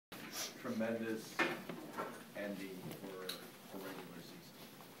tremendous ending for a regular season.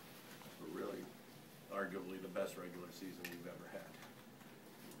 But really, arguably the best regular season we've ever had.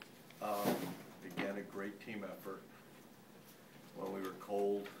 Again, a great team effort. When we were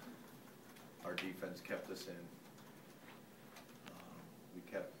cold, our defense kept us in. We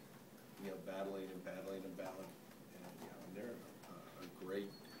kept, battling and battling and battling. And they're a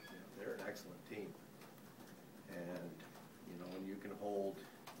great, they're an excellent team. And when you can hold,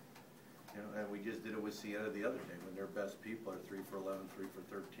 and we just did it with Siena the other day, when their best people are 3 for 11, 3 for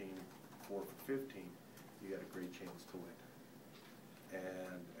 13, 4 for 15, you got a great chance to win.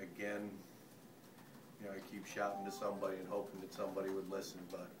 And again, I keep shouting to somebody and hoping that somebody would listen,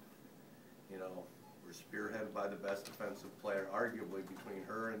 but we're spearheaded by the best defensive player, arguably between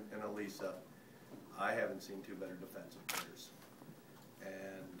her and Elisa. I haven't seen two better defensive players.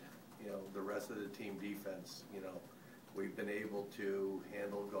 And the rest of the team defense, we've been able to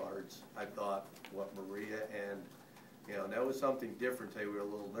handle guards. I thought what Maria and that was something different today we were a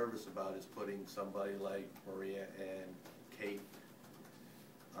little nervous about, is putting somebody like Maria and Kate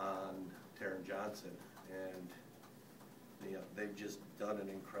on Taryn Johnson. And they've just done an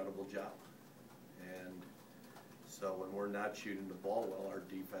incredible job. And so when we're not shooting the ball well, our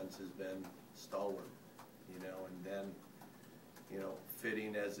defense has been stalwart, and then,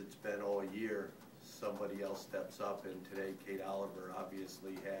 fitting as it's been all year, somebody else steps up, and today Kate Oliver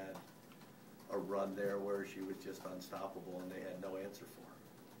obviously had a run there where she was just unstoppable and they had no answer for her.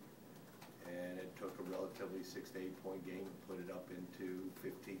 And it took a relatively 6 to 8 point game to put it up into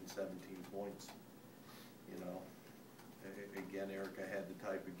 15, 17 points. Again, Erica had the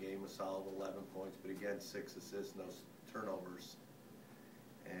type of game, a solid 11 points, but again, 6 assists, no turnovers.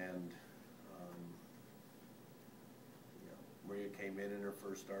 And Maria came in her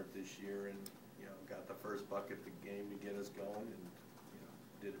first start this year and got the first bucket of the game to get us going, and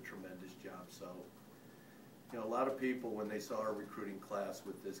did a tremendous job. So a lot of people, when they saw our recruiting class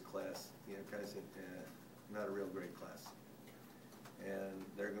with this class, kind of said, not a real great class, and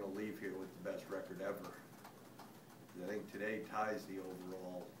they're going to leave here with the best record ever. I think today ties the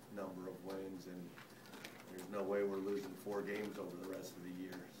overall number of wins, and there's no way we're losing 4 games over the rest of the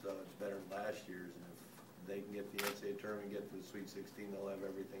year. So it's better than last year's, and if they can get the NCAA tournament and get to the Sweet 16, they'll have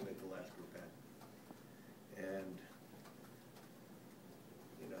everything that the last group had. And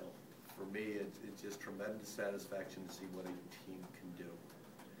for me, it's just tremendous satisfaction to see what a team can do.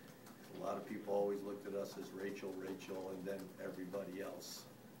 A lot of people always looked at us as Rachel, and then everybody else.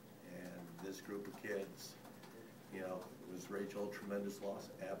 And this group of kids, was Rachel a tremendous loss?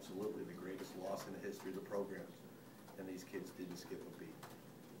 Absolutely, the greatest loss in the history of the program. And these kids didn't skip a beat.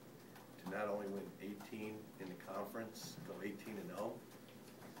 To not only win 18 in the conference, go 18-0,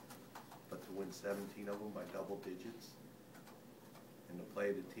 but to win 17 of them by double digits, and to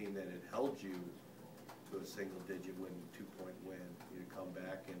play the team that had held you to a single-digit win, 2-point win, you to come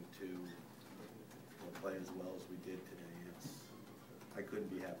back and to play as well as we did today. I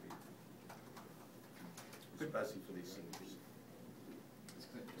couldn't be happier, especially for these seniors.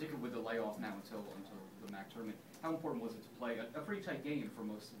 Particularly with the layoff now until the MAC tournament, how important was it to play a pretty tight game for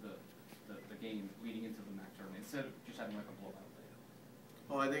most of the game leading into the MAC tournament, instead of just having like a blowout day?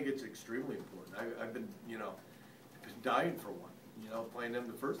 Oh, I think it's extremely important. I've been, dying for one. Playing them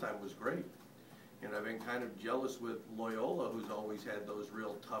the first time was great. I've been kind of jealous with Loyola, who's always had those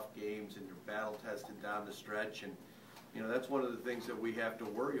real tough games, and you're battle tested down the stretch. And that's one of the things that we have to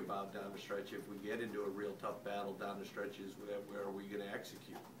worry about down the stretch. If we get into a real tough battle down the stretches, where are we going to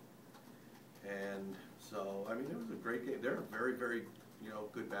execute? And so, it was a great game. They're a very, very,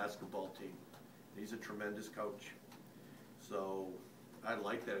 good basketball team. He's a tremendous coach. So I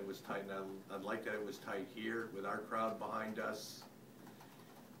like that it was tight, and I like that it was tight here with our crowd behind us.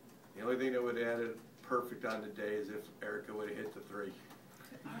 The only thing that would have added perfect on the day is if Erica would have hit the 3.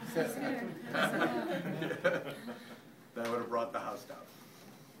 That would have brought the house down.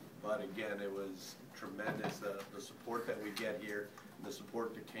 But again, it was tremendous. The support that we get here, the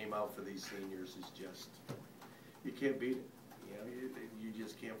support that came out for these seniors is just, you can't beat it. You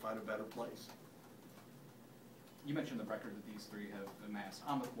just can't find a better place. You mentioned the record that these 3 have amassed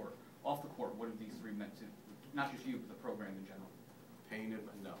on the court. Off the court, what have these 3 meant to, not just you, but the program in general? Pain in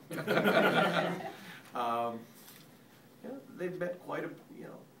no. They've met quite a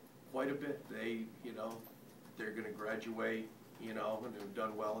bit. They're going to graduate, and they've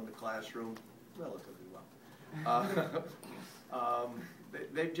done well in the classroom, relatively well.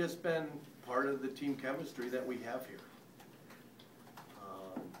 They've just been part of the team chemistry that we have here.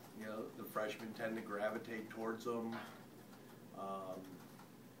 The freshmen tend to gravitate towards them.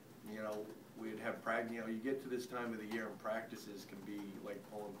 we'd have practice. You know, you get to this time of the year and practices can be like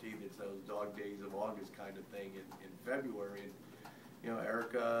pulling teeth. It's those dog days of August kind of thing in February. And, you know,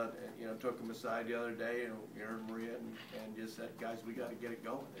 Erica, you know, took them aside the other day, and Aaron Maria, and just said, guys, we got to get it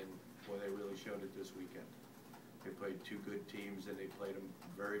going. And boy, they really showed it this weekend. They played two good teams, and they played them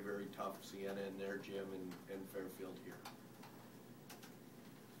very, very tough. Sienna in their gym, and Fairfield here.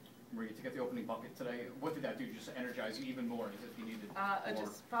 Maria, to get the opening bucket today, what did that do? Just energize you even more as if you needed more?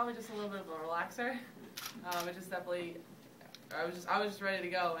 Probably just a little bit of a relaxer. It just definitely, I was just ready to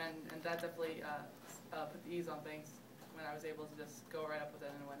go, and that definitely put the ease on things when I was able to just go right up with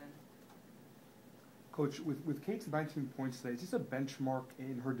it and win in. Coach, with Kate's 19 points today, is this a benchmark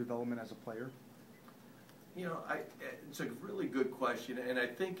in her development as a player? You know, it's a really good question, and I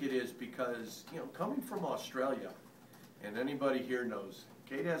think it is because, you know, coming from Australia, and anybody here knows,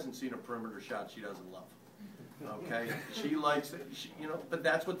 Kate hasn't seen a perimeter shot she doesn't love. Okay, she likes it, you know, but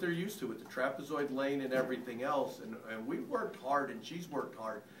that's what they're used to with the trapezoid lane and everything else. And we've worked hard, and she's worked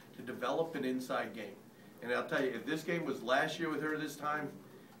hard to develop an inside game. And I'll tell you, if this game was last year with her this time,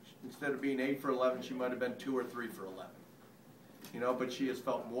 instead of being 8 for 11, she might have been 2 or 3 for 11. You know, but she has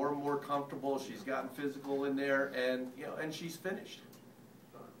felt more and more comfortable. She's gotten physical in there, and you know, and she's finished.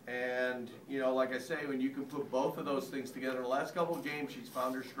 And, you know, like I say, when you can put both of those things together, in the last couple of games, she's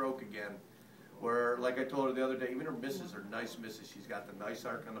found her stroke again. Where, like I told her the other day, even her misses are nice misses. She's got the nice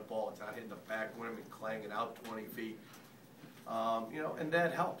arc on the ball. It's not hitting the back rim and clanging out 20 feet. You know, and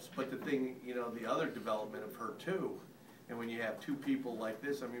that helps. But the thing, you know, the other development of her, too, and when you have two people like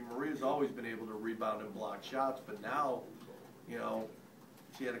this, I mean, Maria's always been able to rebound and block shots, but now, you know,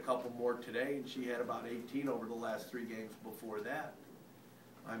 she had a couple more today, and she had about 18 over the last 3 games before that.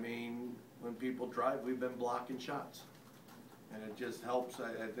 I mean, when people drive, we've been blocking shots. And it just helps,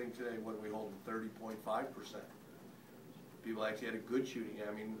 I think today, when we hold 30.5%. People actually had a good shooting.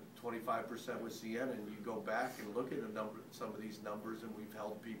 I mean, 25% with Sienna, and you go back and look at some of these numbers, and we've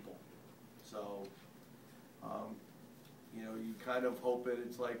held people. So, you know, you kind of hope that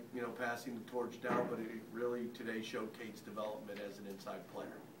it's like, you know, passing the torch down, but it really today showed Kate's development as an inside player.